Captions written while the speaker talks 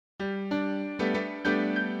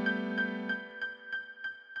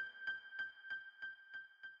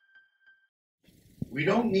We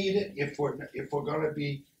don't need it if we're going to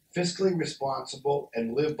be fiscally responsible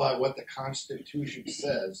and live by what the Constitution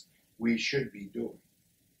says we should be doing.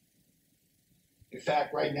 In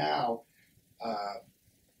fact, right now,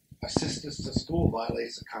 assistance to school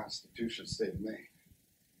violates the Constitution of the state of Maine.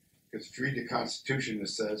 Because if you read the Constitution, it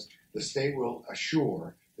says the state will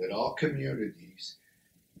assure that all communities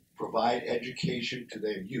provide education to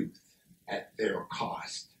their youth at their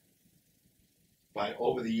cost. But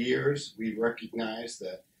over the years, we've recognized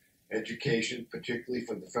that education, particularly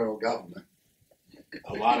for the federal government,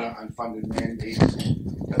 a lot of unfunded mandates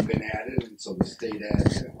have been added, and so the state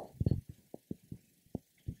adds it.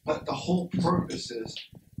 But the whole purpose is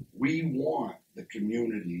we want the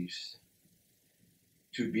communities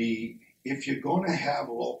to be, if you're going to have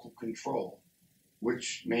local control,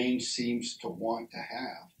 which Maine seems to want to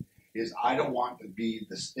have, is I don't want to be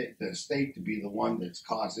the state to be the one that's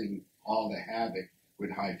causing all the havoc with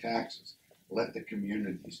high taxes. Let the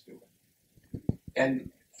communities do it. And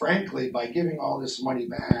frankly, by giving all this money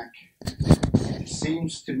back, it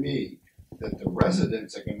seems to me that the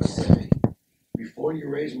residents are going to say, before you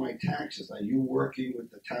raise my taxes, are you working with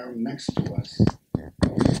the town next to us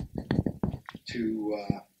to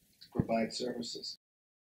provide services?